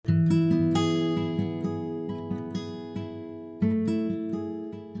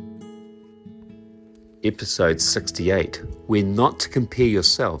Episode 68, Where Not to Compare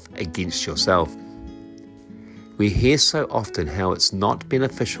Yourself Against Yourself. We hear so often how it's not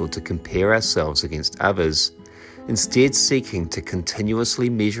beneficial to compare ourselves against others, instead seeking to continuously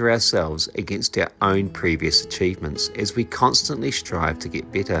measure ourselves against our own previous achievements as we constantly strive to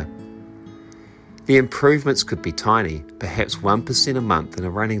get better. The improvements could be tiny, perhaps 1% a month in a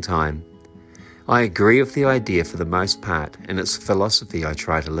running time. I agree with the idea for the most part, and it's a philosophy I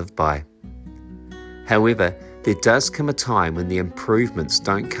try to live by. However, there does come a time when the improvements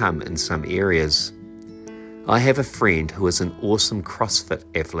don't come in some areas. I have a friend who is an awesome CrossFit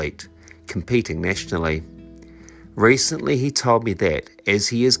athlete, competing nationally. Recently he told me that, as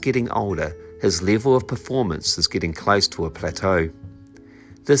he is getting older, his level of performance is getting close to a plateau.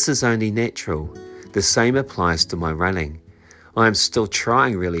 This is only natural. The same applies to my running. I am still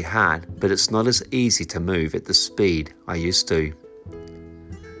trying really hard, but it's not as easy to move at the speed I used to.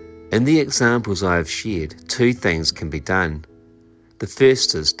 In the examples I have shared, two things can be done. The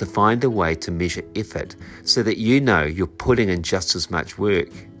first is to find a way to measure effort so that you know you're putting in just as much work.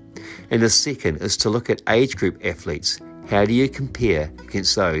 And the second is to look at age group athletes. How do you compare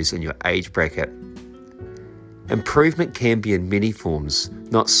against those in your age bracket? Improvement can be in many forms,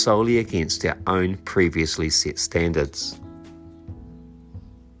 not solely against our own previously set standards.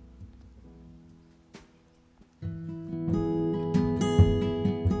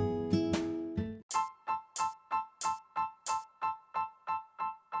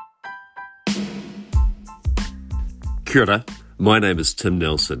 Kia ora, my name is Tim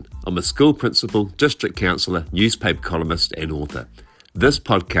Nelson. I'm a school principal, district counsellor, newspaper columnist and author. This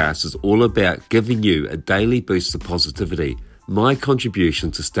podcast is all about giving you a daily boost of positivity, my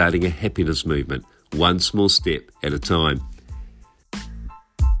contribution to starting a happiness movement, one small step at a time.